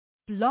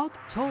Blog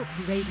Talk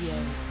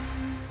Radio.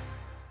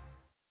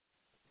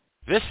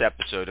 This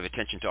episode of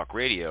Attention Talk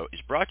Radio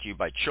is brought to you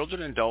by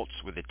children and adults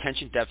with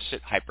attention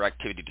deficit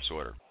hyperactivity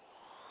disorder.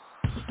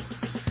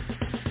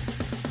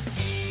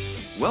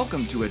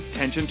 Welcome to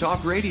Attention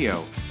Talk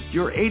Radio,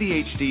 your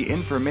ADHD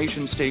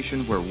information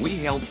station where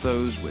we help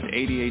those with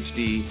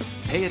ADHD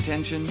pay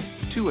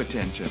attention to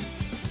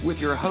attention. With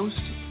your host,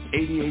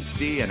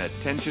 ADHD and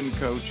attention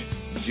coach,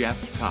 Jeff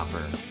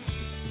Copper.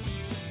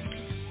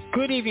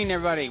 Good evening,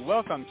 everybody.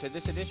 Welcome to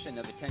this edition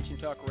of Attention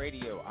Talk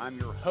Radio. I'm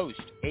your host,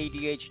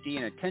 ADHD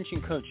and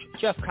attention coach,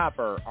 Jeff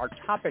Copper. Our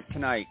topic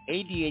tonight,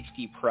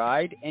 ADHD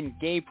pride and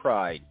gay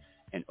pride,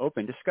 an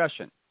open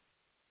discussion.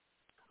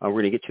 We're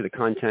going to get to the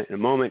content in a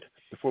moment.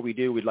 Before we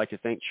do, we'd like to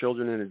thank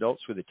children and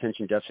adults with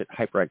attention deficit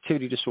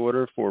hyperactivity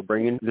disorder for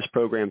bringing this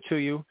program to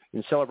you.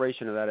 In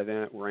celebration of that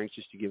event, we're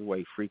anxious to give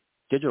away free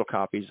digital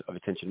copies of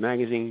Attention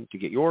Magazine. To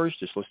get yours,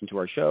 just listen to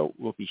our show.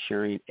 We'll be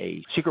sharing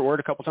a secret word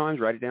a couple times.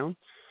 Write it down.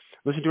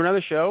 Listen to another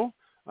show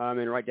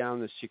and write down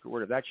the secret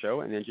word of that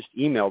show, and then just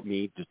email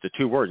me the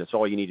two words. That's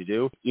all you need to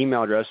do.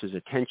 Email address is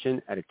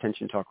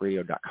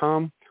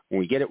attention@attentiontalkradio.com. When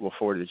we get it, we'll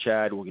forward it to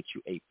Chad. We'll get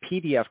you a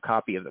PDF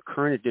copy of the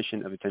current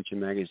edition of Attention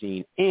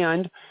Magazine,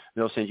 and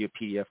they'll send you a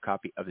PDF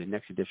copy of the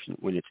next edition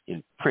when it's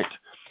in print.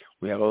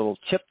 We have a little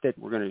tip that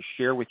we're going to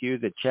share with you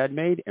that Chad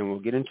made, and we'll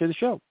get into the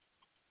show.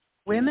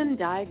 Women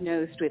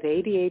diagnosed with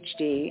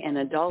ADHD in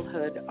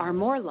adulthood are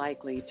more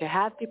likely to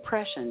have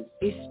depression,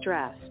 be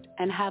stressed,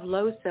 and have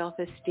low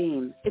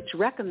self-esteem. It's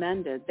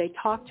recommended they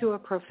talk to a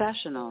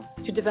professional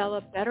to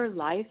develop better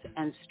life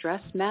and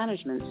stress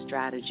management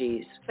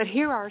strategies. But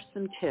here are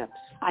some tips.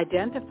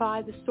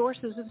 Identify the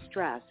sources of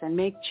stress and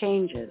make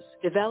changes.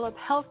 Develop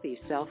healthy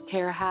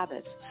self-care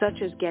habits,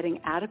 such as getting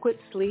adequate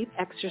sleep,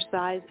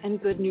 exercise,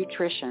 and good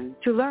nutrition.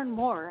 To learn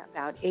more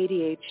about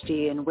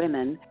ADHD in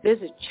women,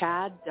 visit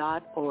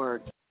chad.org.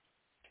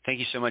 Thank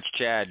you so much,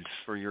 Chad,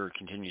 for your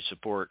continued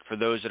support. For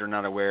those that are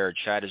not aware,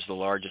 Chad is the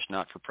largest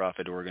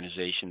not-for-profit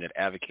organization that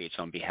advocates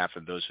on behalf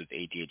of those with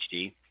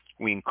ADHD.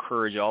 We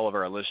encourage all of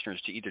our listeners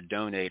to either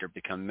donate or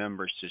become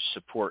members to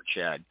support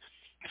Chad.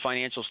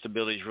 Financial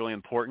stability is really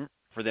important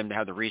for them to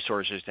have the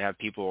resources to have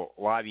people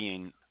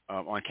lobbying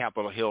on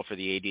Capitol Hill for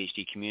the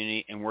ADHD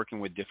community and working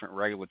with different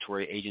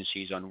regulatory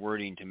agencies on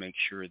wording to make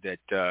sure that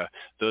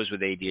those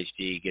with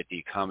ADHD get the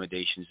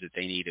accommodations that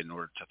they need in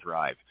order to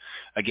thrive.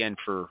 Again,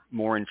 for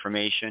more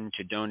information,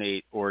 to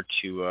donate or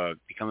to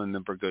become a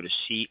member, go to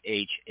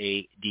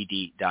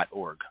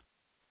chadd.org.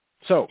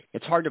 So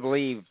it's hard to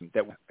believe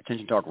that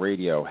Attention Talk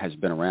Radio has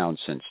been around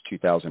since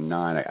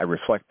 2009. I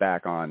reflect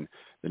back on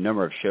the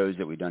number of shows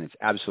that we've done. It's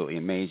absolutely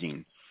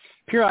amazing.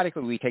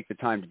 Periodically, we take the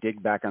time to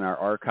dig back on our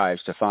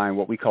archives to find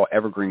what we call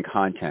evergreen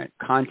content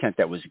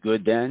that was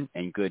good then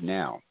and good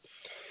now.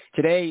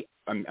 Today,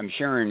 I'm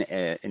sharing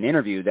an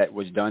interview that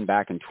was done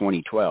back in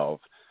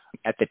 2012.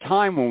 At the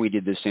time when we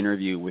did this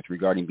interview with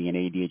regarding being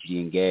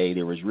ADHD and gay,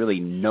 there was really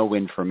no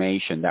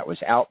information that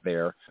was out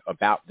there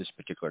about this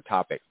particular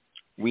topic.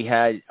 We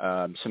had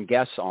some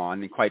guests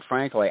on, and quite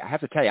frankly, I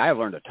have to tell you, I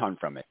learned a ton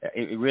from it.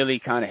 It really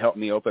kind of helped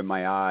me open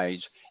my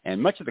eyes, and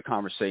much of the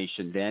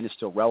conversation then is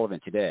still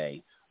relevant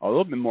today. A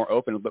little bit more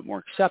open, a little bit more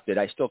accepted,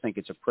 I still think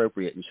it's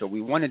appropriate. And so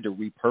we wanted to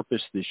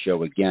repurpose this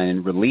show again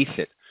and release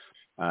it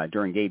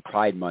during Gay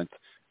Pride Month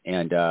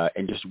and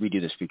just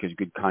redo this because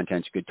good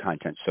content's good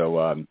content. So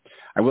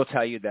I will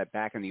tell you that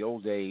back in the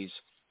old days,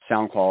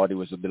 sound quality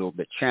was a little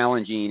bit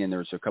challenging, and there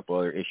was a couple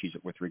other issues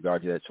with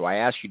regard to that. So I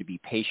ask you to be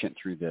patient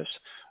through this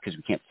because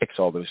we can't fix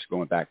all those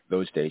going back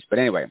those days. But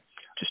anyway,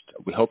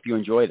 we hope you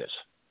enjoy this.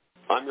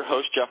 I'm your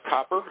host, Jeff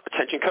Copper,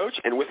 attention coach,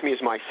 and with me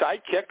is my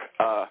sidekick,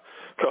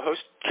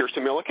 co-host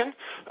Kirsten Milliken,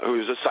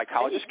 who's a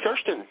psychologist.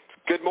 Kirsten,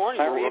 good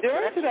morning. How are you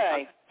doing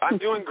today? I'm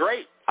doing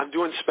great. I'm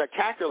doing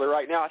spectacular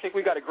right now. I think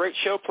we got a great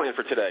show planned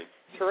for today.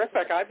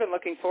 Terrific. I've been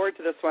looking forward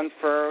to this one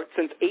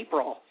since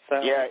April. So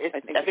yeah,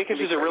 I think this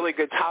is a really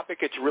good topic.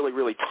 It's really,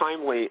 really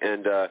timely,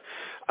 and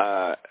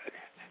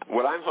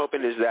what I'm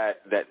hoping is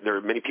that there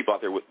are many people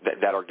out there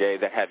that are gay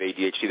that have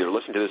ADHD that are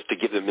listening to this to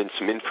give them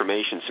some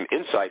information, some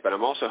insight, but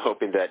I'm also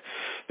hoping that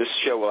this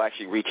show will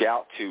actually reach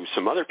out to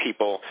some other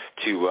people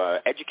to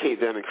educate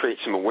them and create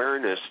some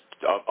awareness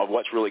of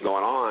what's really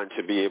going on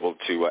to be able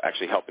to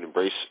actually help and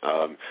embrace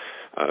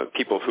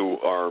people who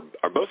are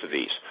both of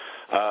these.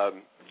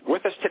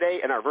 With us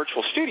today in our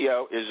virtual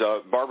studio is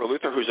Barbara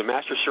Luther, who's a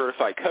master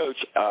certified coach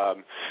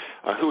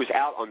who is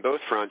out on both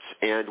fronts.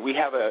 And we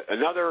have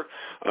another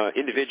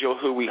individual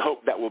who we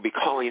hope that will be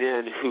calling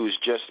in who's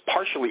just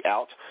partially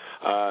out.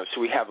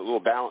 So we have a little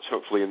balance,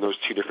 hopefully, in those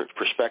two different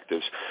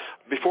perspectives.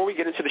 Before we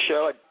get into the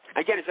show,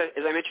 again, as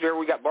I mentioned earlier,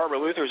 we got Barbara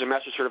Luther, who's a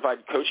master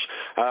certified coach.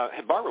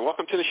 Barbara,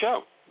 welcome to the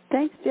show.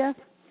 Thanks, Jeff.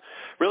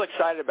 Real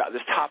excited about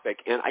this topic.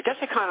 And I guess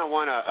I kind of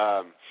want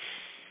to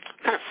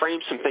frame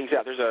some things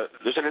out.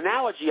 There's an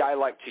analogy I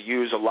like to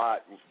use a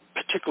lot,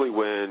 particularly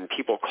when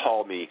people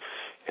call me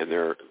and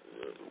they're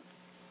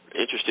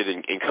interested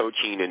in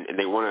coaching and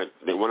they want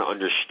to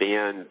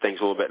understand things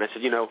a little bit. And I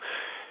said,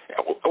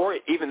 or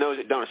even those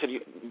that don't. I said,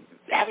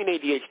 having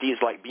ADHD is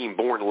like being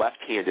born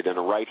left-handed in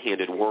a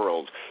right-handed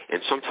world,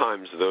 and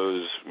sometimes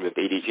those with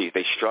ADHD,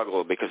 they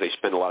struggle because they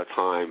spend a lot of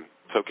time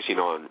focusing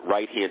on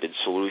right-handed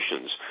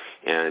solutions,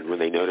 and when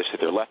they notice that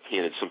they're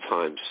left-handed,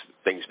 sometimes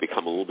things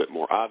become a little bit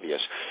more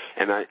obvious.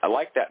 And I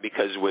like that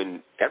because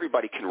when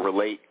everybody can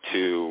relate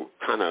to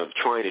kind of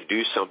trying to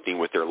do something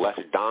with their less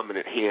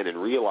dominant hand and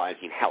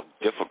realizing how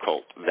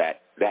difficult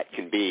that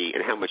can be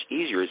and how much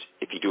easier it is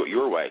if you do it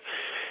your way.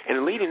 And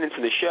in leading into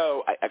the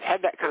show, I've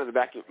had that kind of in the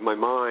back of my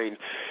mind,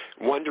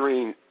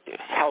 wondering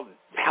how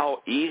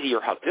easy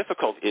or how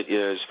difficult it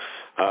is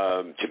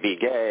to be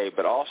gay,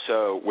 but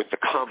also with the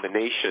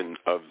combination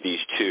of these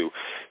two.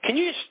 Can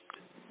you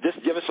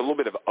just give us a little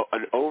bit of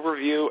an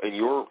overview and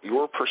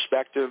your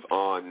perspective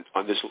on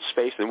this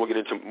space, and then we'll get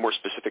into more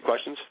specific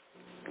questions?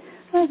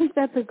 I think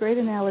that's a great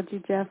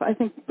analogy, Jeff. I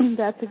think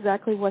that's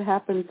exactly what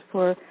happens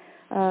for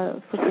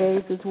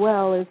gays as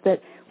well, is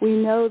that we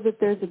know that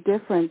there's a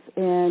difference,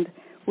 and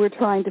we're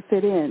trying to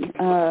fit in,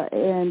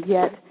 and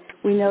yet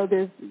we know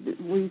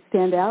we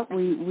stand out.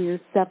 We're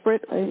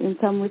separate in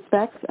some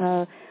respects.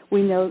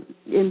 We know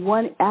in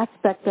one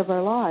aspect of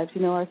our lives,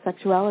 our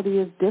sexuality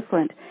is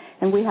different,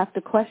 and we have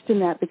to question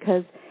that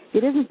because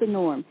it isn't the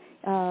norm,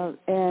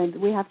 and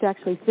we have to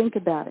actually think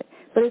about it.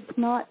 But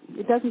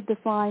it doesn't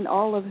define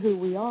all of who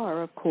we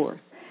are, of course.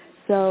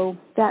 So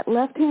that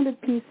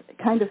left-handed piece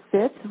kind of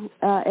fits,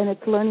 and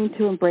it's learning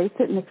to embrace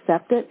it and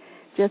accept it,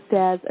 just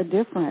as a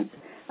difference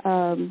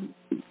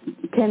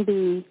can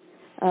be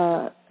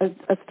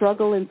a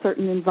struggle in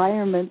certain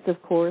environments,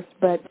 of course,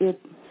 but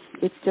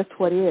it's just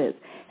what is.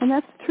 And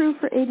that's true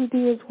for ADD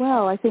as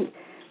well. I think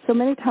so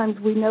many times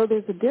we know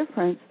there's a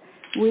difference.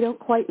 We don't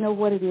quite know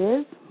what it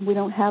is. We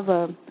don't have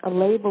a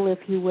label, if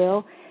you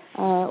will,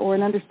 or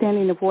an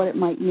understanding of what it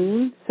might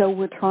mean. So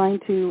we're trying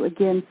to,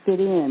 again, fit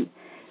in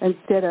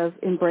instead of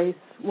embrace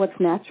what's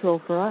natural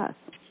for us.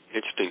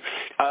 Interesting.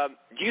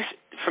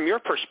 From your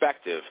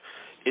perspective,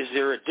 is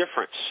there a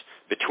difference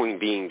between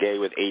being gay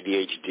with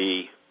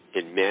ADHD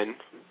in men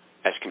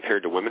as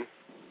compared to women?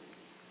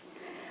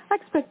 I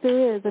expect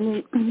there is. I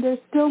mean, there's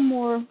still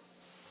more.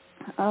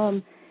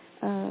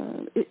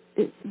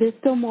 There's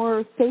still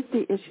more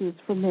safety issues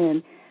for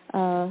men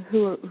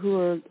who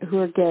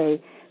are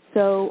gay.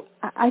 So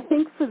I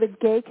think for the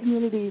gay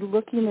community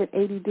looking at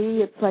ADD,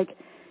 it's like,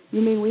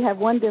 you mean we have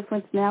one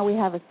difference, now we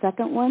have a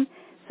second one?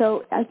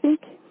 So I think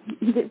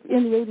in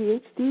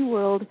the ADHD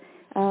world,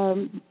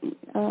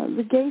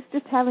 the gays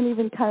just haven't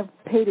even kind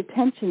of paid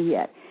attention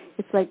yet.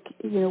 It's like,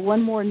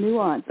 one more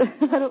nuance.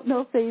 I don't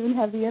know if they even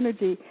have the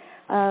energy,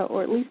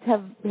 or at least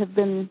have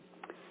been,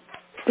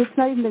 it's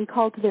not even been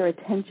called to their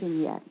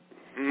attention yet.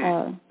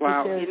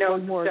 Wow.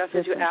 Jeff,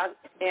 as you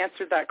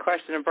answered that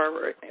question and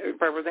Barbara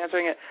was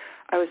answering it,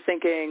 I was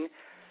thinking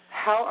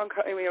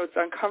it's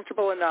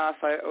uncomfortable enough,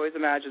 I always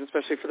imagine,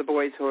 especially for the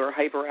boys who are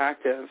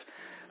hyperactive,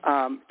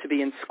 to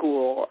be in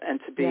school and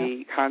to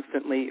be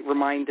constantly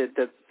reminded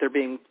that they're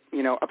being,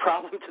 a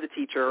problem to the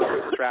teacher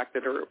or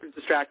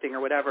distracting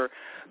or whatever,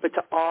 but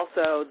to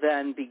also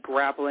then be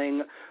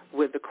grappling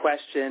with the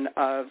question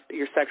of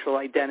your sexual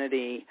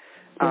identity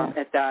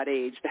at that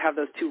age. To have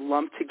those two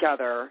lumped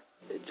together,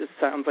 it just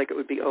sounds like it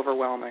would be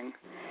overwhelming.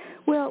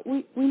 Well,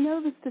 we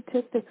know the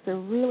statistics are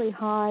really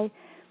high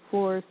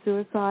for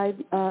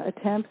suicide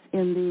attempts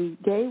in the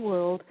gay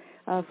world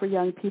for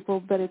young people,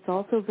 but it's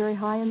also very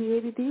high in the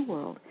ADD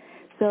world.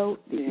 So,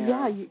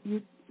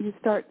 you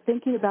start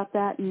thinking about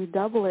that and you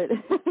double it.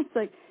 It's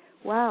like,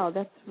 wow,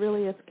 that's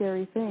really a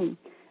scary thing.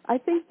 I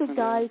think the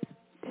guys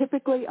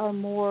typically are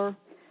more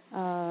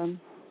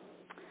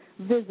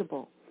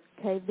visible.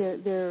 Okay,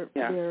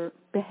 their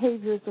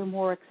behaviors are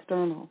more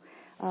external.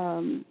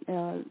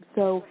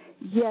 So,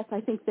 yes,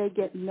 I think they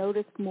get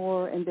noticed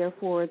more, and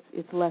therefore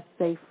it's less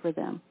safe for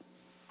them.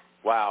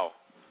 Wow.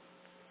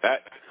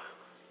 That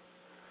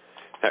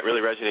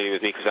really resonated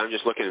with me because I'm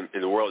just looking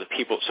in the world of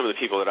people, some of the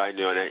people that I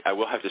know, and I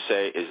will have to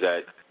say is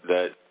that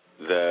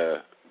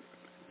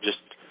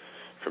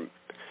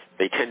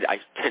I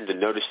tend to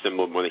notice them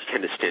when they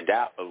tend to stand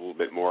out a little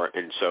bit more,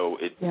 and so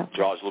it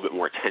draws a little bit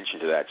more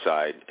attention to that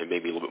side and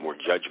maybe a little bit more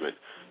judgment,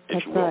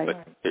 if you will. Right.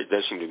 But it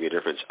does seem to be a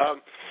difference.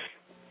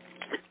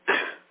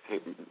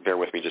 Bear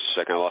with me just a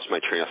second. I lost my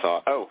train of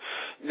thought.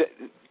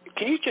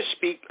 Can you just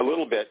speak a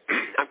little bit,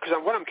 because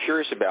what I'm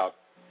curious about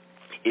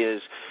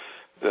is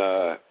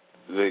the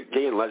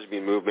gay and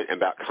lesbian movement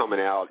about coming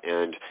out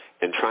and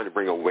trying to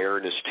bring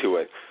awareness to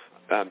it.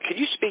 Could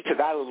you speak to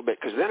that a little bit?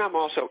 Because then I'm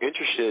also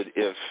interested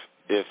if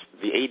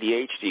the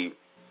ADHD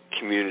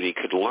community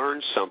could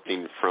learn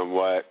something from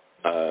what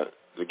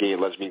the gay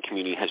and lesbian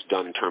community has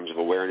done in terms of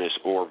awareness,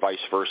 or vice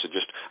versa.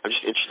 I'm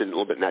just interested in a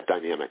little bit in that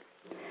dynamic.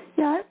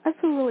 Yeah, I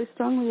feel really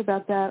strongly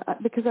about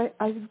that because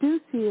I do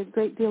see a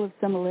great deal of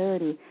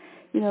similarity.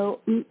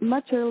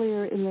 Much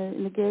earlier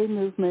in the gay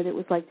movement, it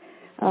was like,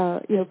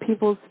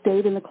 people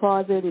stayed in the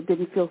closet. It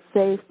didn't feel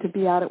safe to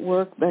be out at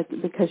work, but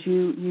because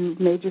you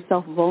made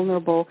yourself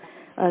vulnerable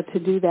to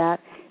do that.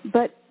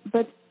 But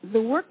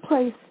the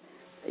workplace,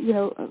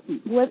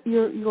 what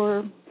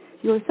your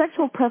your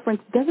sexual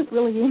preference doesn't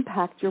really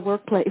impact your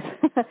workplace.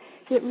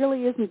 It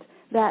really isn't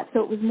that.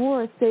 So it was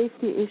more a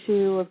safety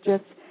issue of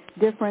just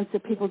difference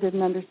that people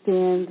didn't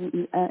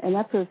understand and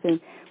that sort of thing.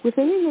 With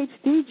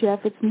ADHD,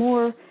 Jeff, it's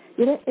more,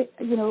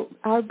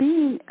 our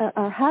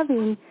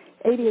having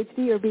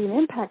ADHD or being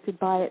impacted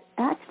by it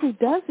actually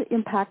does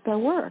impact our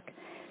work.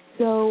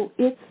 So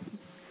it's,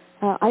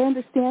 I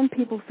understand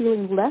people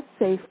feeling less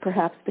safe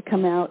perhaps to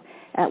come out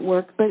at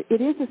work, but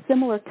it is a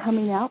similar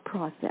coming out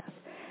process.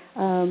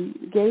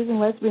 Gays and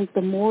lesbians,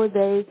 the more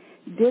they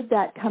did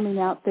that coming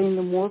out thing,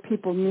 the more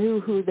people knew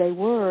who they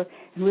were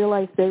and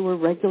realized they were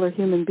regular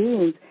human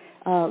beings.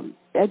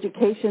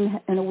 Education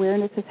and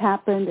awareness has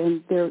happened,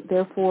 and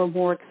therefore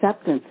more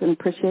acceptance and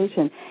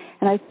appreciation.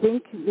 And I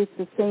think it's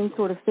the same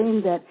sort of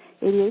thing that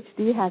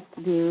ADHD has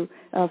to do,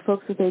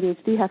 folks with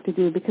ADHD have to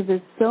do, because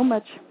there's so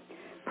much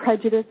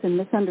prejudice and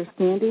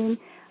misunderstanding,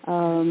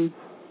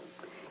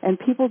 and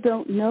people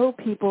don't know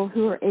people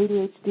who are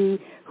ADHD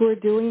who are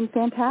doing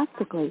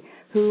fantastically,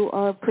 who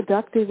are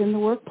productive in the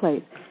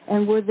workplace,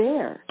 and we're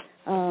there.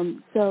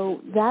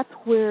 So that's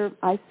where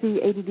I see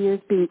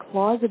ADDers being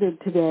closeted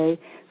today,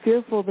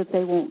 fearful that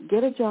they won't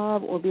get a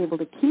job or be able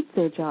to keep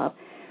their job.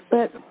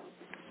 But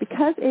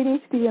because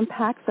ADHD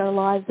impacts our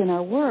lives and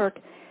our work,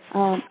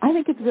 I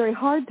think it's very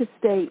hard to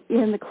stay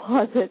in the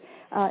closet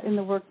in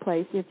the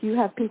workplace. If you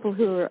have people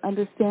who are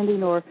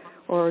understanding or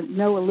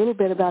know a little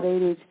bit about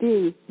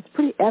ADHD, it's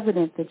pretty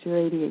evident that you're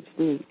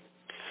ADHD.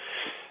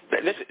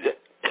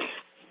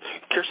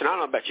 Kirsten, I don't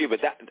know about you, but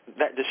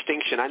that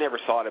distinction, I never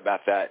thought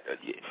about that.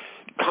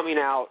 Coming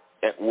out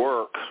at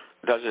work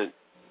there's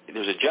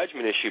a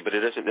judgment issue, but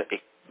it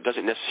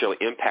doesn't necessarily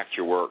impact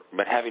your work.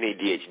 But having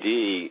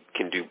ADHD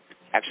can do,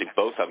 actually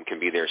both of them can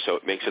be there, so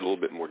it makes it a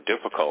little bit more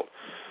difficult.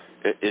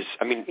 As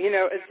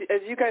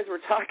you guys were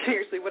talking,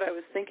 actually what I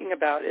was thinking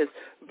about is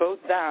both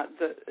that,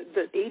 the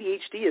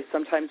ADHD is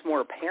sometimes more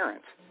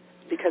apparent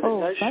because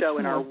it does show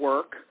in our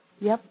work.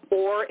 Yep.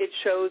 Or it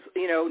shows,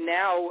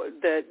 now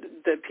that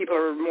people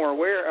are more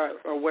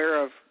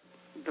aware of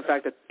the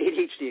fact that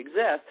ADHD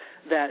exists,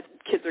 that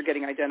kids are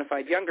getting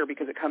identified younger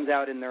because it comes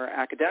out in their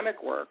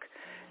academic work.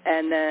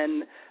 And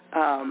then,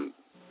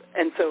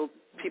 and so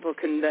people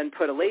can then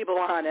put a label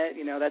on it,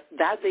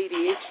 that's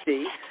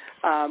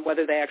ADHD,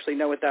 whether they actually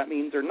know what that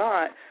means or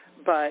not.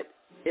 But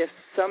if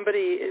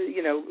somebody,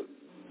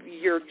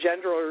 your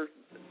gender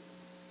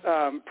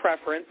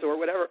preference or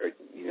whatever,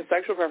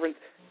 sexual preference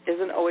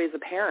isn't always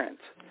apparent.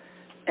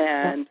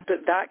 And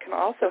that can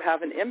also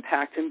have an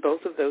impact in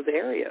both of those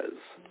areas.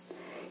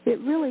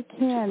 It really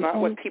can. It's not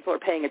what people are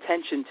paying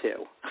attention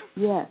to.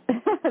 Yeah.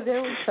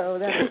 There we go.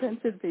 That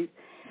attention piece.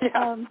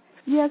 Yeah.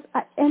 Yes,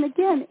 and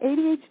again,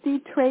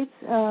 ADHD traits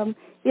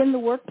in the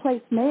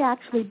workplace may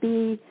actually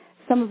be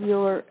some of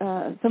your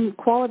some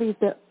qualities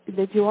that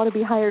you ought to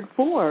be hired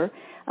for.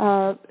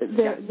 But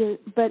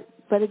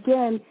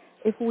again,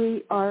 if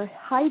we are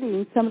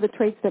hiding some of the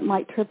traits that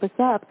might trip us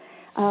up,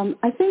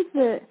 I think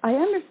that I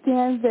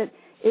understand that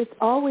it's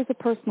always a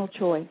personal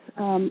choice,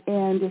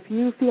 and if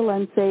you feel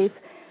unsafe,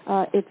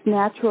 it's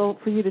natural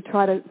for you to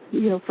try to,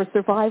 for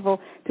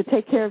survival, to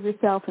take care of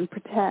yourself and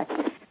protect.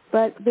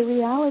 But the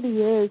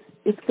reality is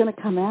it's going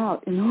to come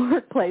out in the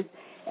workplace,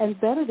 and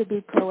better to be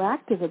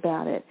proactive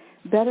about it,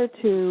 better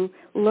to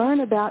learn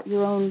about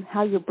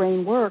how your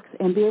brain works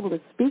and be able to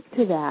speak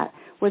to that,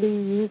 whether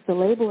you use the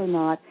label or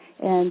not,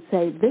 and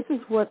say, this is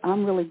what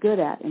I'm really good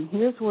at, and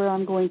here's where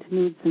I'm going to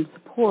need some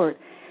support,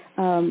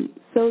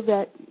 so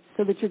that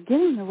you're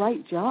getting the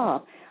right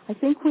job. I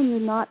think when you're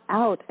not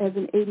out as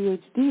an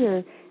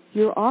ADHDer,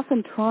 you're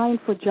often trying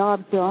for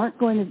jobs that aren't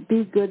going to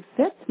be good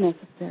fits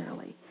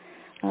necessarily.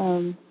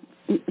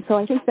 So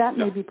I think that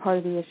may be part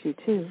of the issue,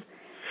 too.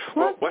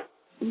 Well,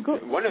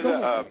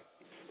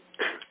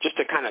 just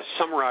to kind of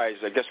summarize,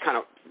 I guess kind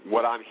of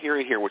what I'm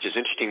hearing here, which is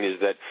interesting, is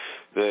that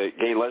the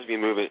gay and lesbian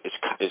movement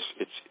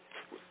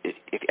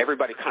if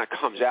everybody kind of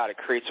comes out, it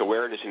creates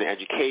awareness and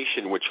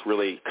education, which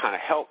really kind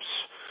of helps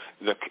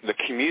the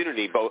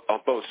community on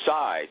both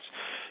sides.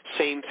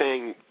 Same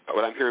thing,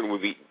 what I'm hearing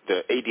would be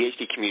the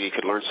ADHD community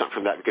could learn something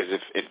from that, because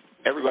if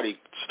everybody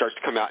starts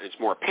to come out and it's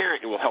more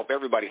apparent, it will help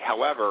everybody.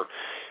 However,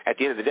 at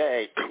the end of the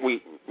day,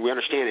 we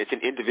understand it's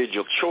an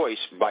individual choice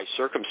by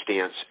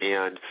circumstance,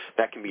 and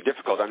that can be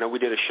difficult. I know we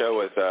did a show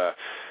with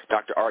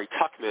Dr. Ari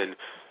Tuckman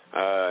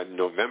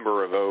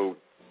November of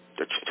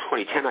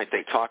 2010, I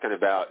think, talking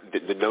about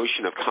the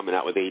notion of coming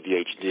out with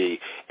ADHD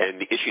and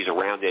the issues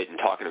around it, and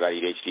talking about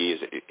ADHD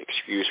as an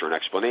excuse or an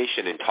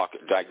explanation, and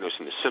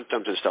diagnosing the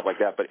symptoms and stuff like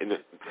that. But in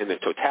the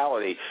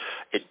totality,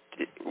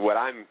 what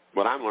I'm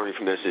learning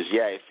from this is,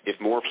 if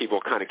more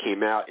people kind of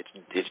came out,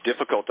 it's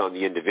difficult on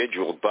the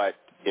individual. But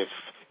if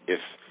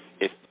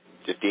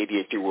the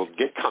ADHD will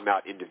come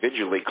out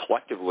individually,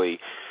 collectively,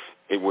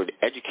 it would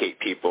educate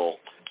people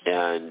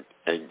and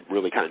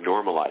really kind of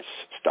normalize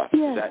stuff.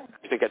 Yeah.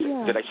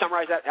 Did I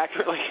summarize that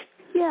accurately?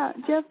 Yeah,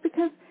 Jeff,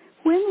 because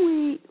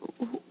when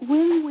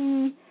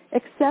we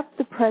accept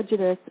the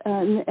prejudice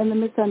and the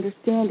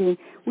misunderstanding,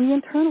 we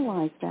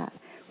internalize that.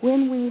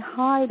 When we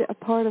hide a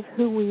part of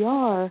who we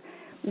are,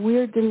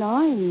 we're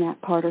denying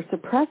that part or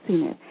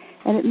suppressing it.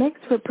 And it makes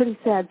for pretty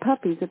sad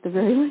puppies at the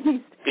very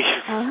least.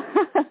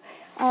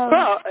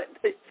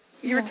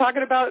 You were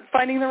talking about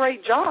finding the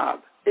right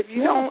job. If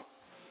you don't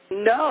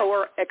know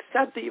or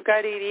accept that you've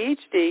got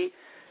ADHD,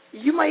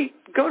 you might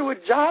go to a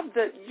job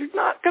that you're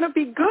not going to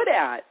be good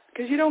at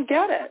because you don't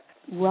get it.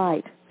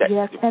 Right.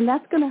 Yes, and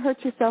that's going to hurt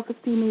your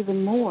self-esteem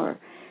even more.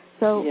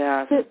 So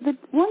the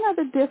one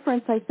other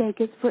difference, I think,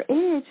 is for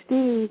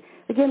ADHD,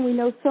 again, we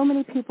know so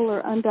many people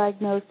are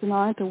undiagnosed and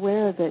aren't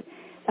aware of it.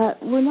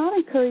 We're not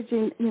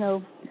encouraging,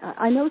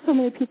 I know so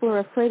many people are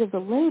afraid of the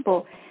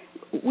label.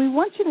 We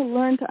want you to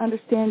learn to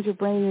understand your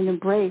brain and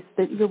embrace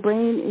that your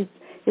brain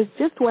is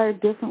just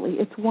wired differently.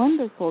 It's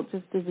wonderful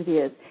just as it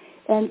is,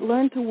 and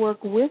learn to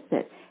work with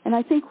it. And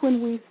I think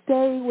when we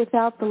stay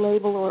without the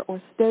label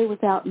or stay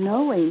without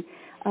knowing,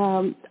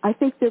 I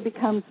think there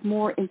becomes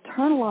more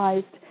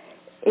internalized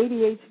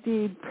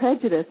ADHD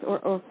prejudice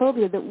or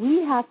phobia that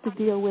we have to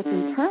deal with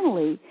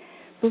internally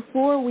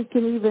before we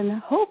can even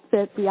hope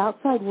that the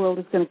outside world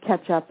is going to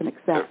catch up and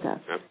accept us.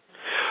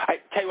 I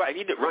tell you what, I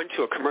need to run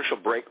to a commercial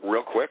break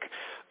real quick,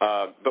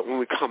 but when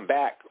we come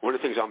back, one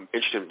of the things I'm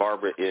interested in,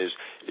 Barbara, is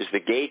the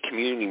gay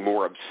community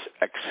more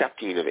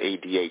accepting of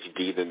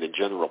ADHD than the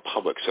general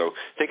public? So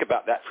think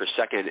about that for a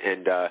second,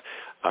 and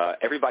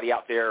everybody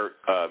out there,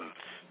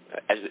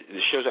 as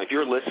the show's on, if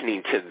you're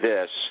listening to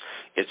this,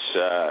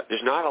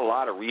 there's not a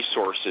lot of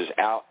resources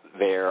out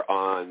there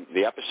on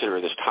the epicenter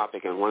of this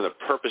topic, and one of the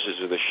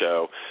purposes of the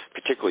show,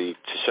 particularly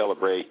to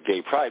celebrate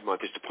Gay Pride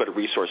Month, is to put a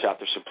resource out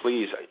there. So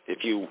please,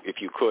 if you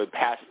could,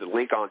 pass the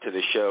link on to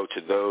the show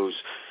to those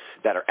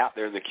that are out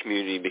there in the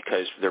community,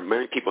 because there are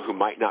many people who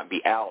might not be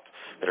out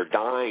that are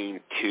dying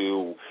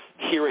to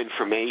hear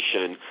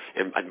information,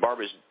 and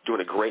Barbara's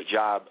doing a great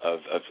job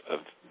of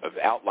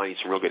outlining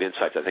some real good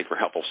insights I think were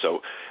helpful.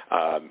 So,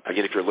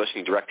 again, if you're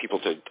listening, direct people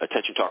to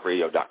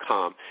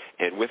attentiontalkradio.com,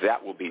 and with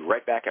that, we'll be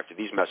right back after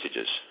these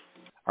messages.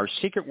 Our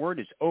secret word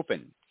is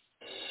open.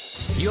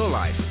 Your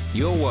life,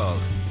 your world,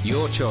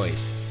 your choice.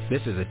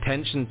 This is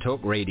Attention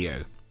Talk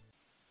Radio.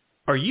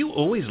 Are you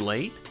always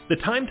late? The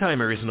Time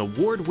Timer is an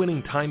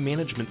award-winning time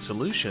management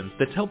solution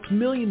that's helped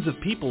millions of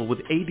people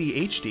with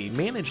ADHD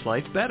manage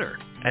life better.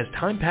 As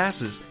time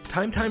passes,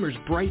 Time Timer's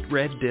bright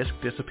red disc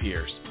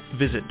disappears.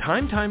 Visit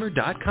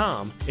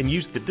timetimer.com and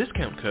use the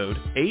discount code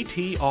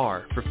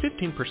ATR for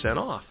 15%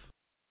 off.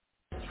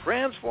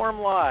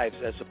 Transform lives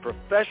as a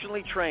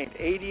professionally trained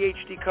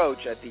ADHD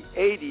coach at the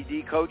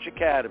ADD Coach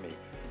Academy.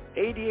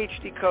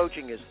 ADHD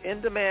coaching is in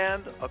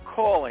demand, a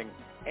calling,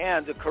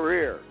 and a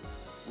career.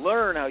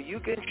 Learn how you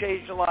can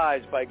change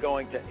lives by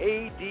going to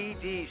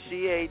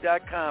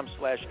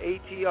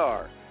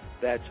addca.com/ATR.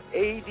 That's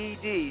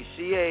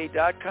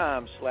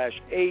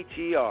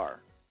addca.com/ATR.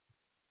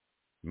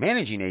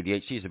 Managing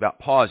ADHD is about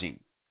pausing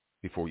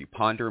before you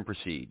ponder and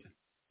proceed.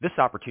 This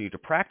opportunity to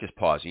practice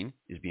pausing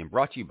is being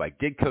brought to you by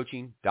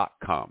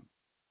gigcoaching.com.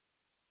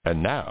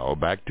 And now,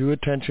 back to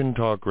Attention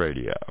Talk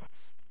Radio.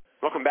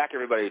 Welcome back,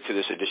 everybody, to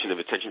this edition of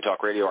Attention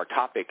Talk Radio. Our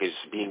topic is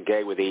being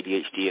gay with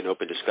ADHD and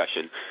open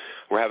discussion.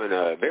 We're having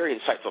a very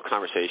insightful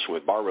conversation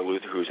with Barbara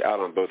Luther, who's out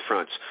on both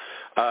fronts.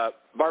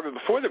 Barbara,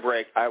 before the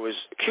break, I was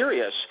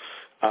curious,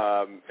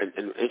 and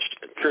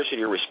curious in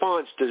your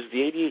response. Does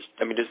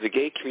the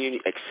gay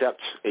community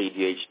accept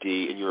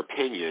ADHD? In your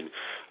opinion,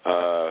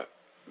 are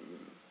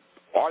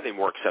they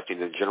more accepting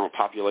than the general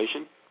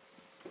population?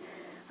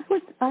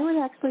 I would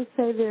actually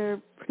say they're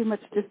pretty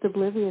much just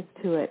oblivious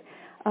to it.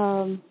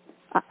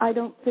 I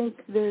don't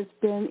think there's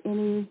been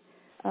any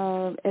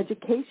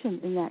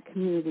education in that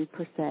community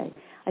per se.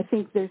 I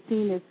think they're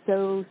seen as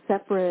so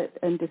separate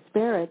and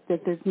disparate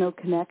that there's no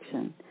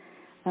connection.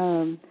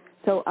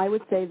 So I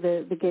would say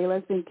the gay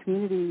lesbian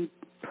community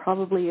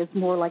probably is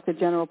more like the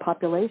general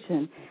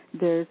population.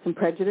 There's some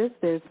prejudice.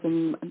 There's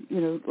some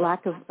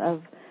lack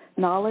of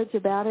knowledge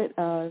about it.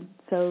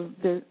 So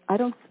I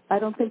don't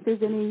think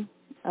there's any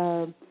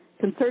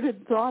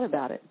concerted thought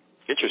about it.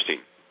 Interesting.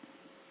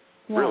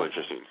 Yeah. Real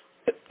interesting.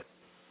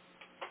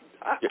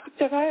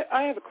 Jeff,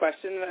 I have a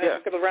question.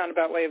 I've got a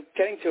roundabout way of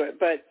getting to it.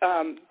 But,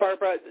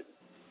 Barbara,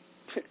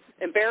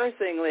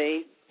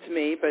 embarrassingly to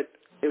me, but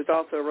it was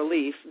also a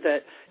relief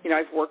that,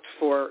 I've worked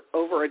for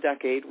over a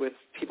decade with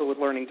people with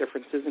learning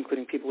differences,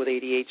 including people with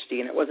ADHD,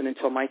 and it wasn't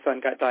until my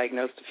son got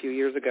diagnosed a few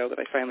years ago that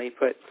I finally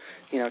put,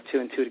 2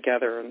 and 2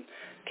 together and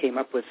came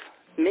up with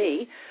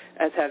me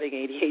as having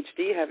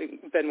ADHD, having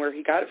been where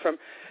he got it from.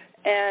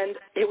 And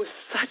it was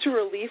such a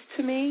relief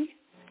to me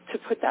to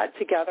put that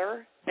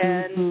together.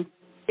 And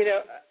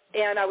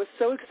and I was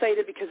so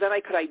excited because then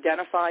I could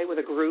identify with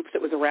a group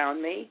that was around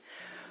me.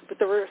 But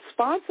the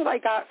response that I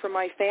got from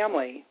my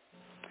family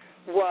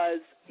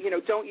was,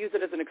 don't use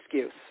it as an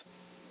excuse.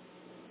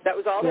 That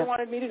was all they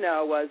wanted me to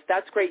know was,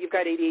 that's great, you've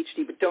got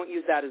ADHD, but don't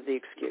use that as the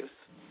excuse.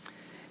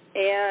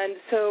 And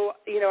so,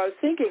 I was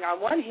thinking,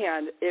 on one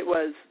hand, there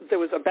was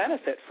a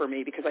benefit for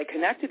me because I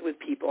connected with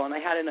people and I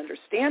had an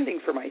understanding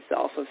for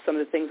myself of some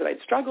of the things that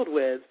I'd struggled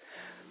with.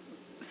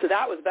 So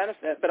that was a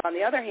benefit. But on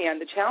the other hand,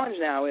 the challenge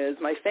now is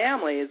my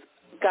family has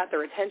got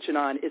their attention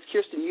on, is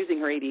Kirsten using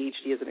her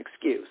ADHD as an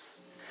excuse?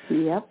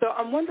 Yep. So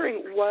I'm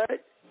wondering what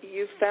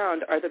you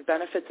found are the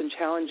benefits and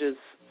challenges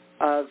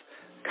of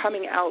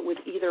coming out with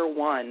either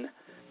one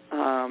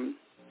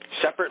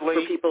separately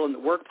for people in the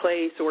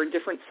workplace or in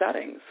different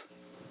settings.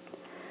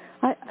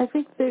 I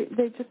think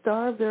they just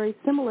are very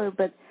similar,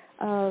 but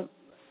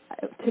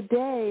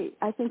today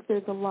I think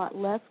there's a lot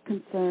less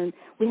concern.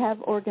 We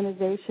have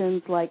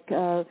organizations like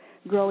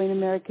Growing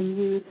American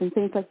Youth and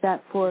things like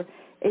that for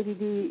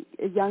ADD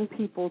young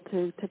people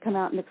to come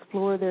out and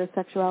explore their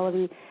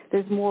sexuality.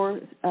 There's more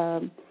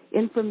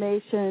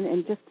information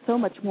and just so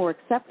much more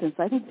acceptance.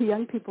 I think the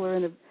young people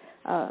are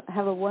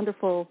have a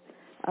wonderful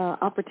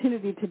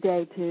opportunity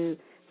today to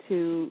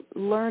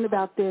learn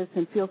about this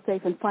and feel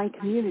safe and find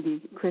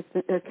community,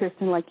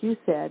 Kirsten, like you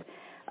said.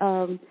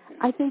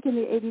 I think in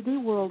the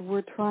ADD world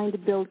we're trying to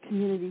build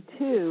community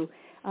too,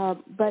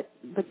 but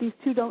these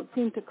two don't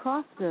seem to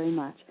cross very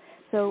much.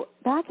 So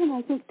back in,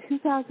 I think,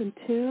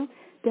 2002,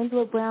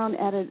 Denslow Brown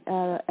at an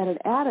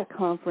ADA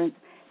conference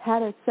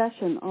had a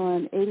session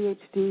on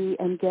ADHD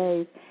and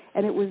gays,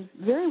 and it was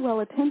very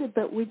well attended,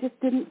 but we just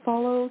didn't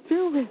follow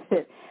through with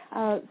it.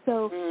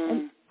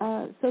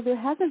 So there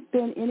hasn't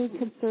been any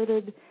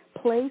concerted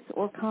place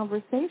or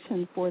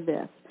conversation for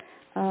this.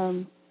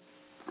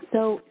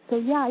 So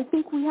yeah, I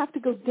think we have to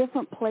go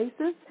different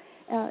places,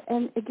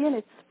 and again,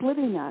 it's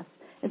splitting us.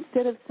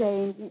 Instead of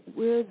saying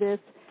we're this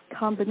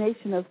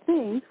combination of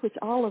things, which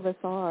all of us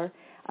are,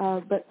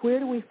 but where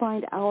do we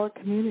find our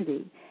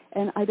community?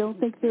 And I don't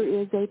think there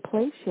is a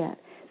place yet.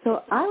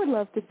 So I would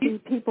love to see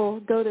people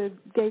go to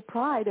Gay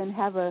Pride and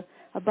have a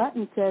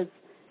button that says,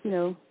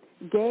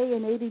 gay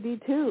and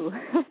ADD too,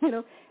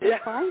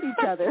 find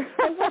each other.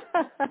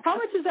 How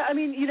much is that? I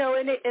mean, in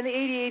the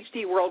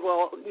ADHD world,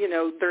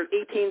 there are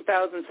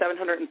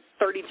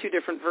 18,732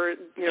 different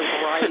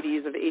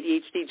varieties of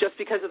ADHD just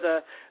because of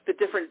the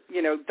different,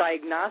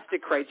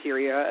 diagnostic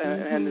criteria.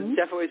 And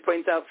Jeff always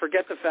points out,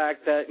 forget the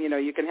fact that,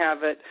 you can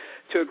have it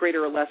to a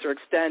greater or lesser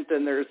extent,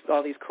 and there's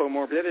all these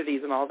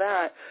comorbidities and all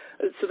that.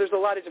 So there's a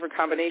lot of different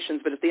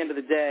combinations, but at the end of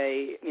the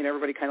day,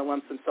 everybody kind of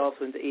lumps themselves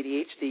into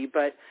ADHD.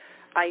 But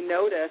I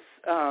notice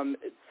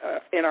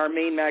in our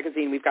Maine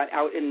magazine, we've got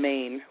Out in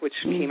Maine, which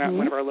came out in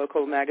one of our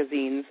local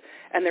magazines,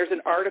 and there's an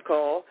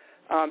article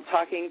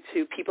talking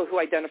to people who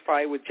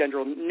identify with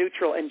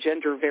gender-neutral and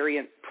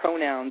gender-variant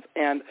pronouns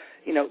and,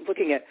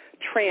 looking at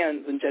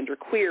trans and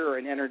genderqueer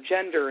and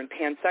intergender and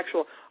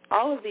pansexual,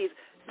 all of these.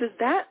 Does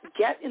that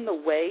get in the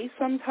way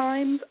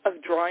sometimes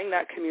of drawing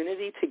that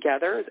community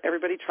together? Is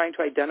everybody trying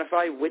to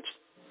identify which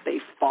they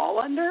fall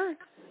under?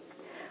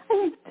 I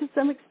think to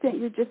some extent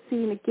you're just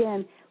seeing,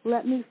 again,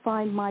 let me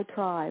find my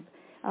tribe.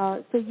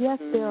 So, yes,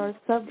 there are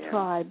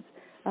sub-tribes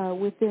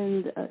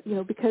within,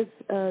 because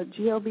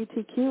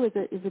GLBTQ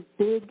is a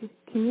big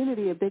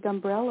community, a big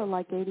umbrella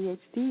like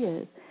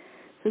ADHD is.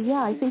 So,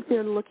 yeah, I think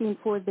they're looking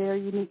for their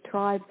unique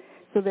tribe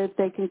so that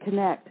they can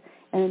connect.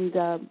 And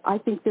I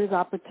think there's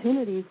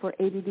opportunity for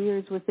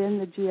ADDers within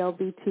the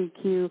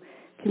GLBTQ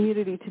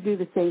community to do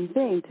the same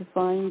thing, to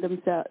find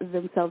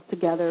themselves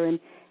together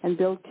and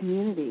build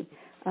community.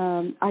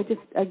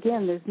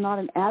 There's not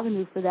an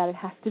avenue for that. It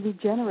has to be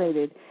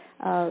generated,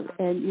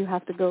 and you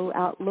have to go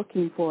out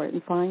looking for it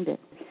and find it.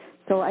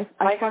 So I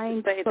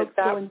find folks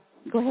going.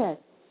 Go ahead.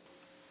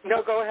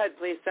 No, go ahead,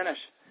 please finish.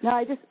 No,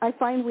 I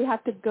find we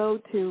have to go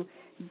to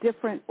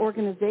different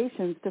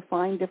organizations to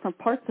find different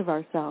parts of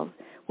ourselves,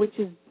 which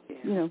is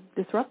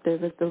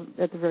disruptive at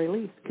the very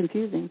least,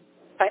 confusing.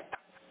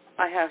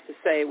 I have to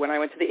say, when I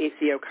went to the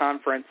ACO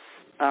conference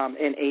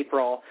in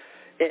April,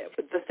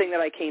 the thing that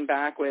I came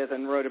back with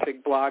and wrote a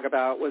big blog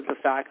about was the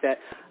fact that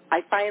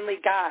I finally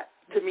got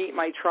to meet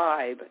my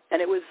tribe,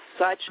 and it was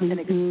such an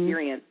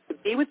experience to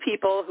be with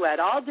people who had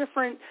all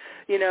different,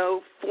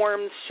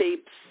 forms,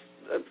 shapes,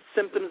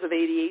 symptoms of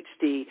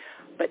ADHD,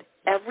 but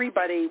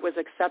everybody was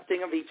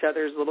accepting of each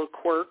other's little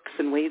quirks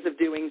and ways of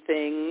doing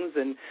things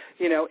and,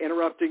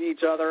 interrupting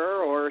each other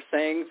or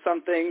saying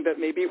something that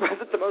maybe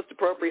wasn't the most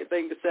appropriate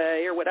thing to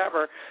say or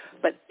whatever.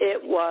 But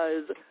it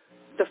was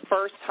the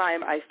first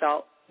time I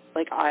felt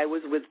like I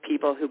was with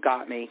people who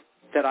got me,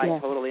 that I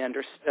totally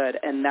understood,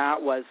 and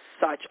that was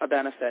such a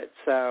benefit.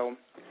 So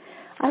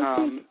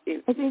I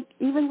think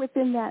even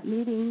within that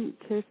meeting,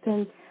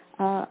 Kirsten,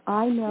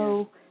 I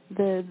know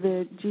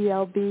the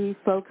GLB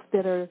folks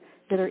that are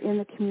in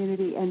the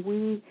community, and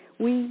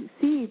we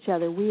see each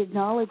other, we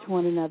acknowledge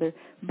one another,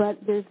 but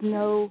there's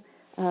no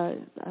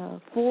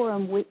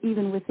forum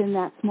even within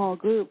that small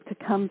group to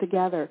come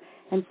together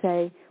and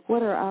say,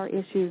 what are our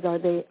issues? Are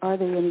they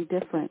any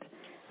different?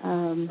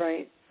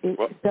 Right.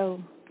 Well,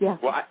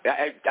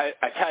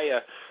 I tell you,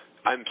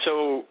 I'm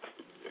so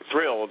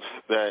thrilled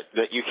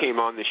that you came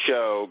on the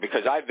show,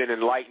 because I've been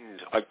enlightened.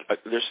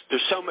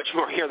 There's so much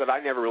more here that I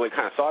never really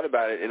kind of thought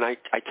about it, and I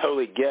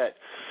totally get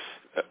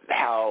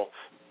how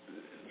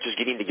just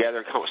getting together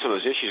and come up with some of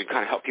those issues and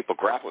kind of help people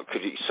grapple it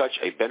could be such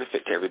a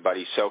benefit to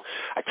everybody. So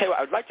I tell you what,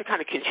 I'd like to kind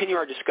of continue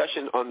our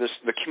discussion on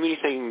the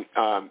community thing,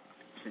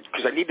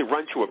 because I need to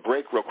run to a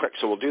break real quick,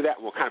 so we'll do that,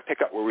 and we'll kind of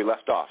pick up where we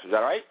left off. Is that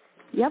all right?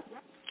 Yep.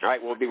 All right,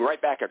 we'll be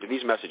right back after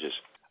these messages.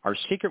 Our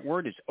secret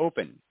word is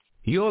open.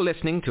 You're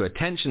listening to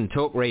Attention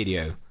Talk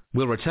Radio.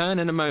 We'll return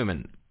in a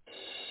moment.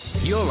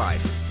 Your life,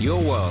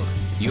 your world,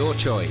 your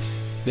choice.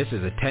 This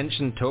is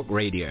Attention Talk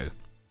Radio.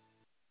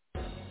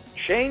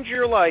 Change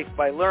your life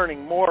by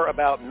learning more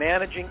about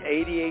managing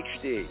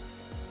ADHD.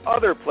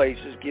 Other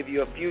places give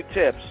you a few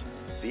tips.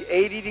 The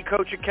ADD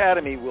Coach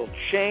Academy will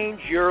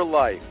change your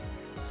life.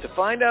 To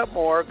find out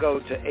more, go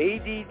to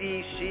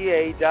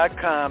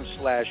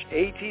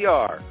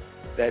addca.com/ATR.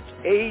 That's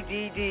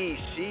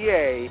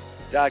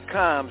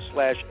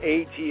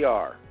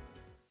addca.com/ATR.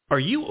 Are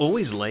you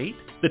always late?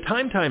 The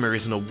Time Timer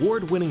is an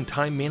award-winning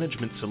time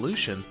management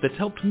solution that's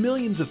helped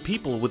millions of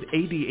people with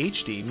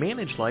ADHD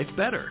manage life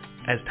better.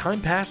 As time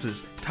passes,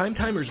 Time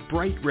Timer's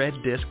bright red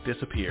disc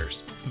disappears.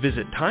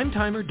 Visit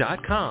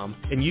timetimer.com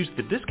and use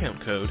the discount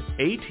code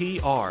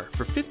ATR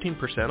for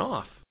 15%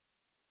 off.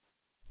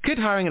 Could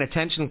hiring an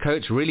attention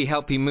coach really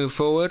help you move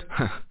forward?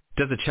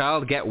 Does a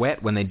child get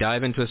wet when they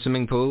dive into a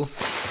swimming pool?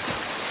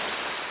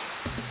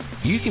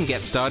 You can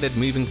get started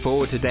moving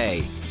forward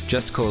today.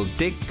 Just call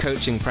Dig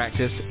Coaching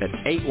Practice at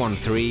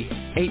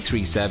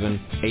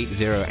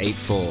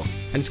 813-837-8084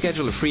 and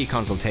schedule a free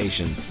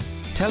consultation.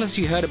 Tell us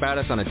you heard about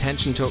us on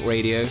Attention Talk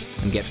Radio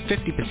and get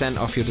 50%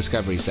 off your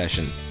discovery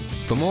session.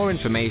 For more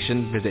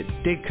information, visit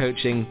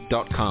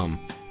digcoaching.com.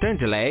 Don't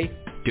delay,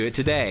 do it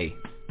today.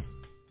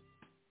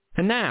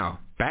 And now,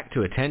 back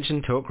to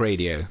Attention Talk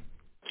Radio.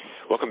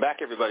 Welcome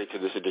back, everybody, to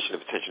this edition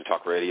of Attention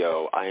Talk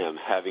Radio. I am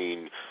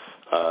having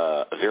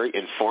a very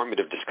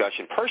informative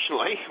discussion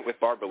personally with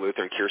Barbara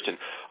Luther and Kirsten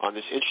on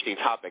this interesting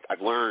topic.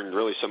 I've learned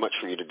really so much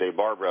from you today,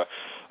 Barbara,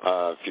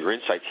 for your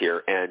insights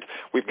here. And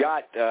we've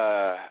got,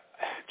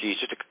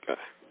 just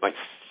like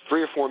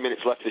 3 or 4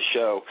 minutes left of the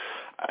show.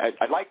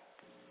 I'd like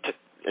to,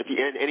 at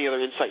the end, any other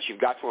insights you've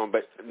got for them,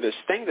 but this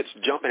thing that's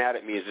jumping out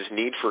at me is this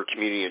need for a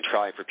community and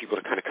tribe, for people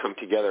to kind of come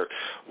together.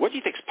 What do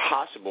you think is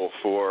possible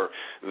for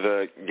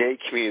the gay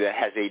community that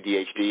has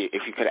ADHD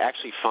if you could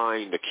actually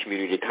find a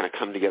community to kind of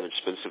come together and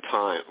spend some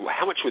time?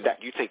 How much would that,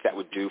 do you think that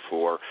would do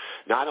for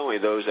not only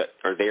those that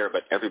are there,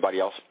 but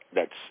everybody else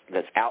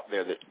that's out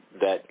there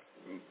that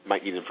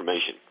might need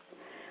information?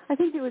 I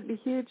think it would be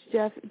huge,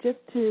 Jeff, just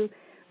to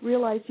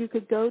realize you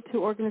could go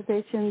to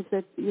organizations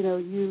that,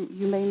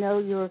 you may know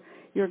you're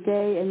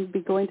gay and be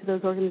going to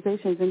those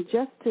organizations, and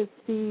just to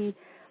see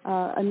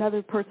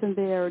another person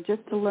there, or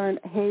just to learn,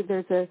 hey,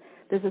 there's a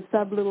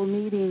sub-little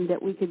meeting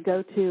that we could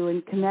go to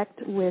and connect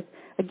with,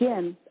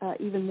 again,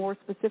 even more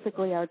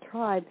specifically our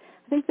tribe,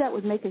 I think that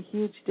would make a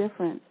huge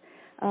difference.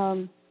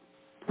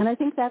 And I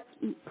think that's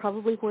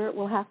probably where it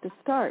will have to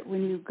start.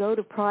 When you go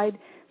to Pride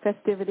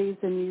festivities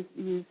and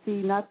you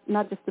see not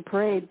just the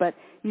parade, but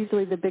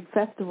usually the big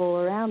festival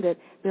around it,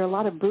 there are a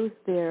lot of booths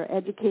there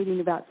educating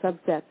about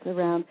subsets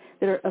around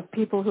that are of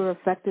people who are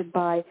affected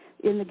by,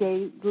 in the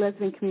gay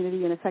lesbian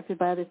community, and affected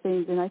by other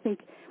things. And I think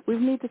we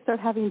need to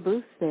start having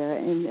booths there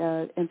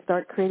and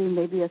start creating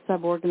maybe a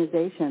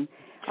sub-organization.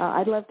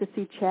 I'd love to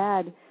see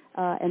Chad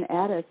and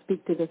Ada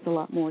speak to this a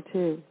lot more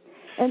too.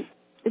 And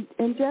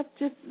Jeff,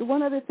 just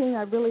one other thing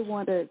I really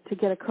want to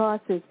get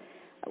across is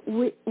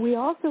we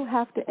also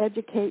have to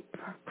educate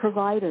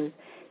providers.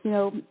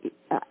 A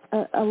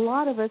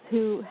lot of us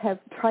who have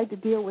tried to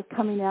deal with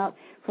coming out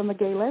from a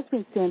gay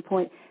lesbian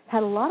standpoint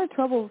had a lot of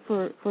trouble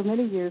for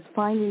many years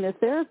finding a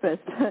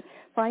therapist,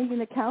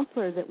 finding a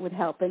counselor that would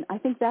help. And I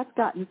think that's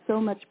gotten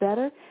so much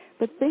better.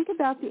 But think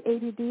about the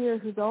ADDer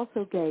who's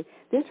also gay.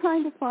 They're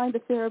trying to find a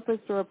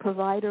therapist or a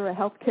provider, a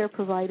healthcare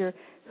provider,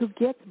 who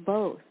gets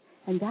both.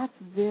 And that's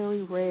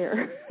very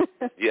rare.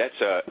 Yeah,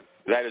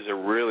 that is a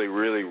really,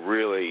 really,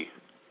 really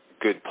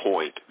good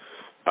point,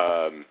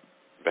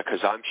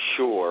 because I'm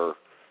sure,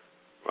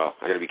 well,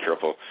 I got to be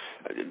careful.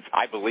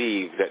 I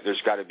believe that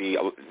there's got to be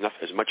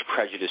as much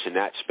prejudice in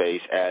that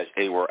space as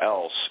anywhere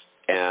else,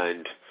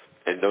 and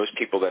those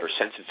people that are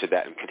sensitive to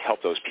that and can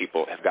help those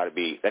people that's going to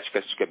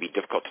be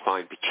difficult to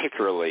find,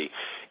 particularly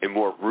in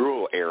more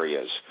rural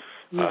areas.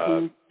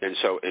 Mm-hmm. And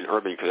so in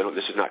urban, because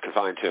this is not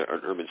confined to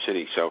an urban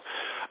city. So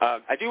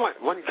I do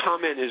want, one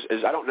comment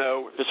is I don't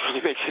know if this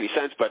really makes any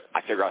sense, but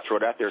I figure I'll throw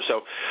it out there.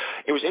 So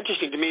it was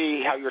interesting to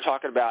me how you were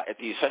talking about at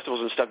these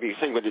festivals and stuff,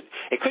 thing, but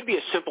it could be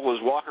as simple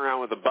as walking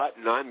around with a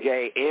button, I'm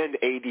gay and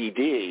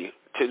ADD,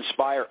 to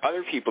inspire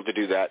other people to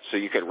do that, so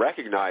you can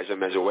recognize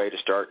them as a way to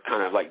start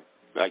kind of like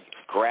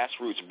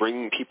grassroots,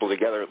 bringing people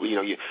together.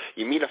 You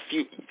meet a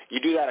few,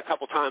 you do that a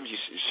couple times,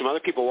 some other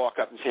people walk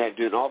up and say, hey,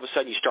 dude, and all of a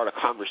sudden you start a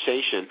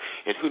conversation,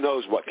 and who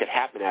knows what could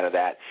happen out of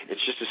that.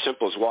 It's just as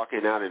simple as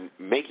walking out and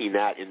making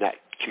that in that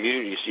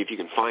community to see if you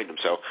can find them.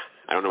 So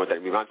I don't know what that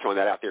means. I'm throwing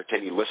that out there to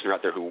any listener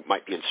out there who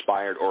might be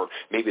inspired, or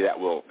maybe that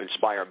will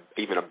inspire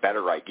even a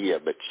better idea,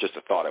 but it's just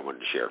a thought I wanted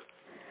to share.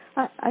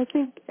 I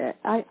think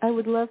I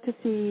would love to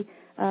see,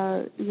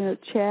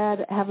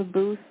 Chad have a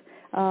booth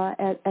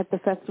at the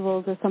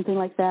festivals or something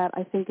like that.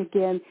 I think,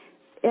 again,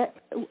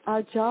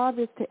 our job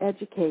is to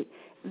educate.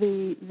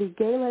 The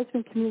gay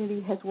lesbian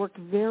community has worked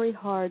very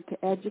hard to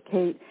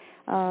educate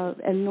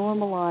and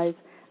normalize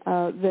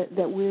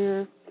that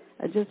we're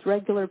just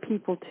regular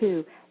people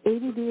too.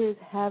 ADDers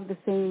have the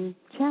same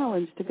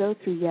challenge to go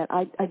through yet.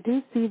 I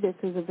do see this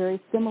as a very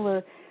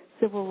similar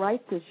civil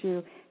rights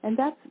issue, and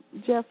that's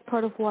just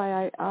part of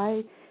why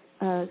I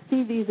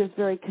see these as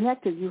very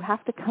connected. You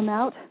have to come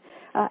out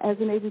as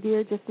an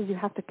ADDer just as you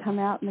have to come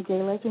out in the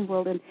gay lesbian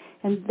world,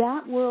 and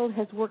that world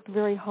has worked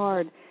very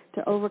hard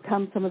to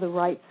overcome some of the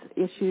rights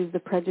issues, the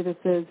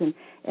prejudices,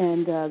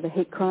 and the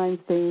hate crimes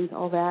things,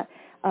 all that.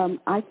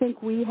 I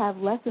think we have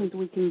lessons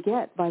we can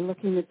get by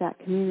looking at that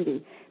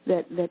community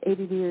that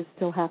ADDers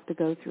still have to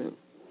go through.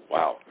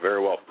 Wow,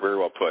 very well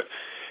put.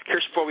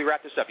 Kirsten, before we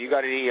wrap this up, you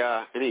got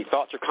any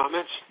thoughts or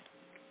comments?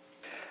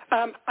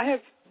 I have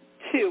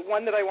two.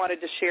 One that I wanted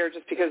to share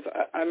just because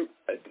I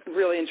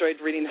really enjoyed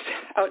reading this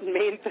out in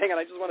Maine thing, and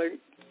I just want to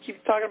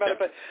keep talking about it.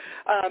 But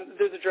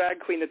there's a drag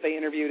queen that they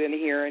interviewed in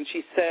here, and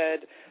she said,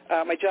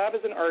 my job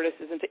as an artist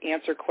isn't to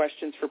answer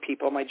questions for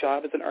people. My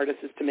job as an artist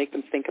is to make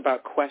them think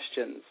about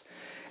questions.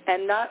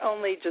 And not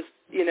only just,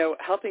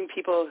 helping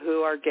people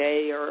who are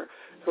gay or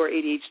who are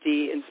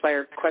ADHD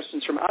inspire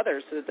questions from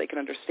others so that they can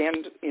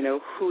understand,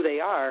 who they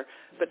are,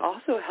 but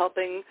also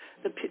helping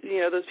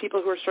those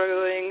people who are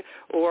struggling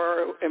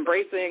or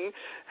embracing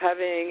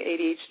having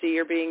ADHD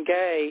or being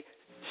gay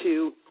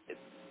to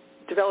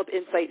develop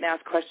insight and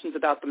ask questions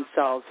about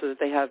themselves so that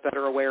they have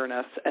better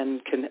awareness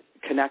and can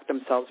connect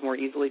themselves more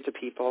easily to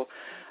people.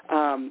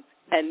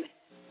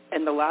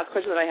 And the last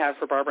question that I have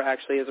for Barbara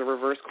actually is a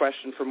reverse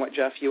question from what,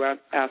 Jeff, you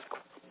asked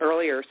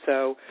earlier.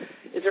 So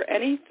is there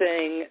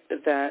anything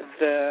that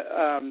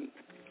the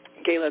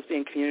gay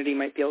lesbian community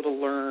might be able to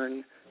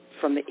learn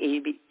from the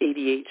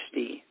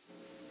ADHD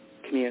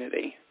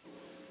community?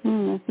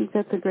 I think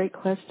that's a great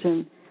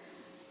question.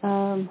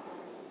 I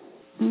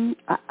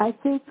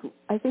think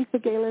the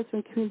gay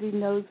lesbian community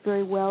knows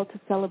very well to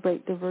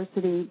celebrate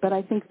diversity, but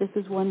I think this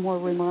is one more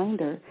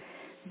reminder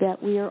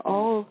that we are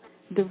all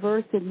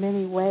diverse in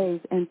many ways,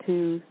 and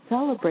to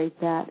celebrate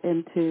that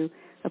and to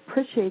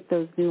appreciate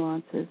those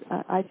nuances.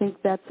 I think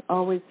that's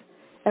always,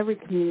 every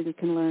community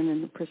can learn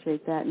and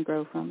appreciate that and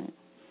grow from it.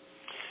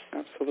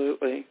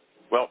 Absolutely.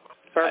 Well,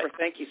 Barbara,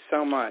 thank you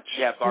so much.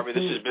 Yeah, Barbara,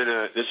 this has been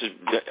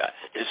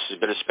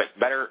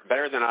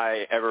better than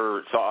I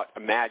ever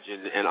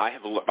imagined, and I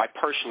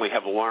personally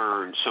have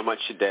learned so much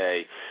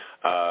today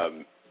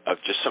of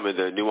just some of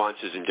the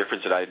nuances and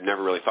differences that I had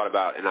never really thought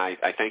about, and I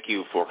thank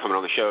you for coming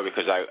on the show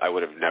because I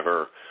would have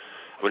never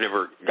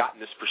gotten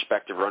this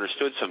perspective or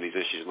understood some of these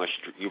issues unless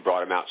you brought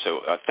them out.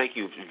 So thank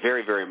you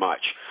very, very much.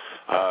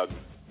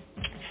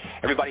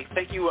 Everybody,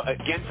 thank you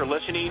again for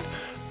listening.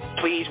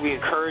 Please, we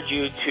encourage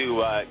you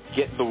to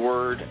get the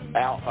word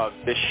out of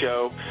this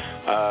show.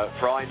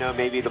 For all I know,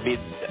 maybe it'll be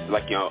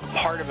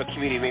part of a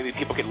community. Maybe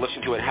people can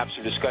listen to it and have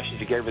some discussions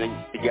to get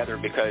everything together,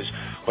 because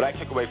what I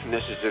took away from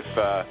this is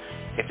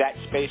if that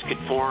space could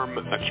form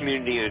a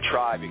community and a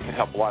tribe, it could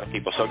help a lot of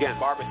people. So again,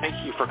 Barbara,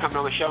 thank you for coming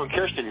on the show. And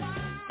Kirsten,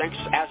 thanks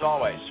as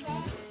always.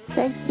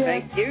 Thanks, Jeff.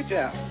 Thank you,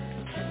 Jeff.